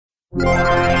This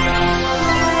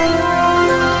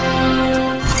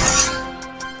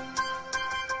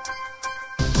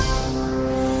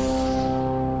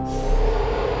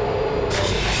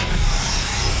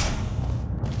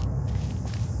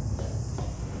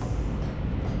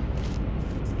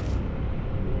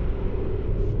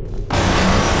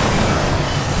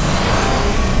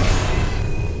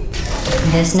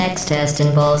next test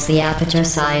involves the Aperture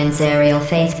Science Aerial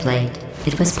Faithplate.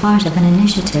 It was part of an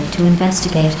initiative to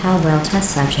investigate how well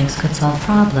test subjects could solve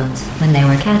problems when they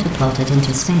were catapulted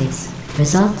into space.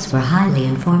 Results were highly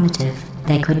informative.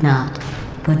 They could not.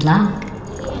 Good luck.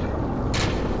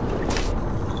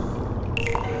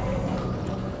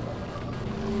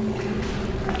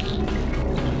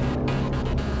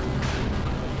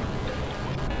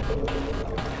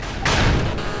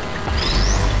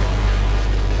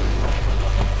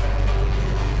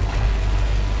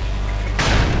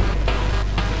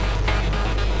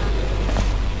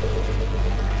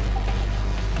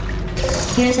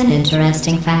 Here's an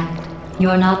interesting fact.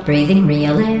 You're not breathing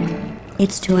real air.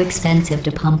 It's too expensive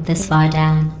to pump this far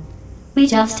down. We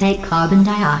just take carbon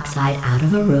dioxide out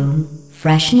of a room,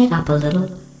 freshen it up a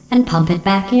little, and pump it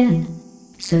back in.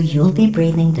 So you'll be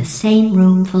breathing the same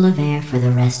room full of air for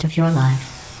the rest of your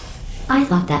life. I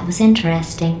thought that was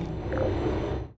interesting.